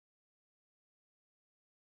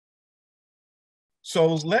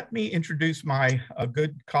So let me introduce my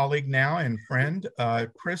good colleague now and friend,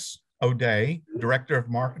 Chris O'Day, Director of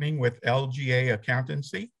Marketing with LGA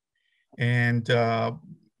Accountancy. And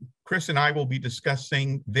Chris and I will be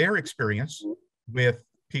discussing their experience with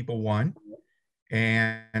PeopleOne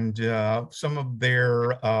and some of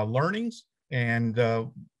their learnings and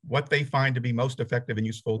what they find to be most effective and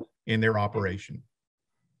useful in their operation.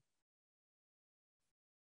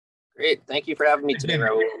 Great. Thank you for having me today,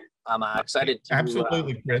 Raul. I'm excited to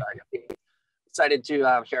absolutely, Chris. Excited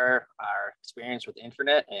to share our experience with the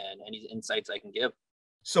intranet and any insights I can give.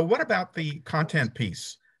 So what about the content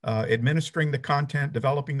piece? Administering the content,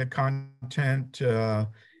 developing the content,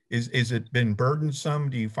 is it been burdensome?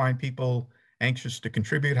 Do you find people anxious to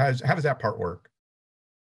contribute? How does that part work?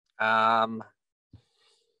 I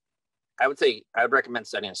would say I would recommend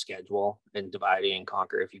setting a schedule and dividing and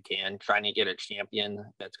conquer if you can, trying to get a champion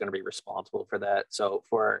that's going to be responsible for that. So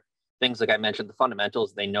for things like I mentioned, the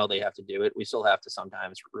fundamentals, they know they have to do it. We still have to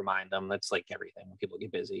sometimes remind them. That's like everything when people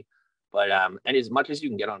get busy. But and as much as you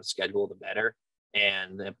can get on a schedule, the better.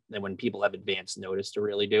 And then when people have advanced notice to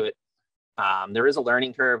really do it, there is a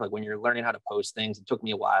learning curve. Like when you're learning how to post things, it took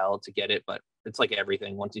me a while to get it, but it's like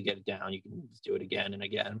everything. Once you get it down, you can just do it again and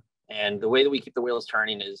again. And the way that we keep the wheels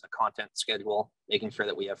turning is a content schedule, making sure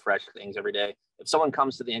that we have fresh things every day. If someone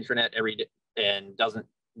comes to the intranet every day and doesn't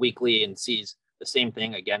weekly and sees the same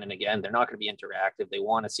thing again and again, they're not going to be interactive. They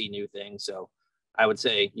want to see new things. So I would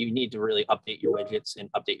say you need to really update your widgets and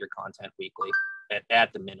update your content weekly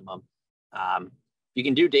at the minimum. You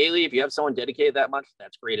can do daily. If you have someone dedicated that much,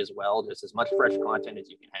 that's great as well. Just as much fresh content as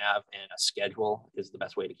you can have, and a schedule is the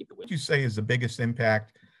best way to keep the widget. What would you say is the biggest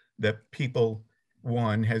impact that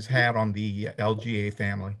PeopleOne has had on the LGA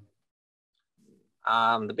family?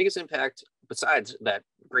 The biggest impact, besides that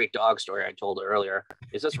great dog story I told earlier,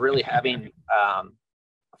 is just really having a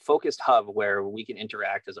focused hub where we can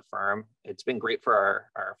interact as a firm. It's been great for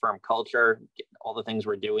our firm culture, all the things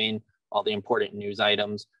we're doing, all the important news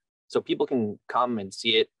items. So people can come and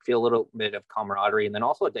see it, feel a little bit of camaraderie, and then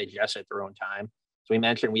also digest it at their own time. So we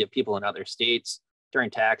mentioned we have people in other states during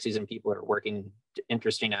tax season. People are working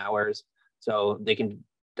interesting hours, so they can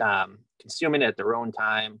consume it at their own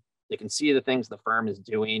time. They can see the things the firm is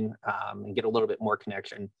doing and get a little bit more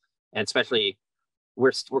connection. And especially,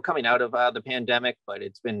 we're coming out of the pandemic, but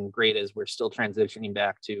it's been great as we're still transitioning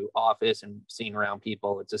back to office and seeing around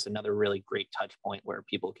people. It's just another really great touch point where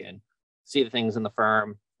people can see the things in the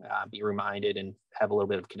firm, be reminded, and have a little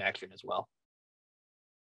bit of connection as well.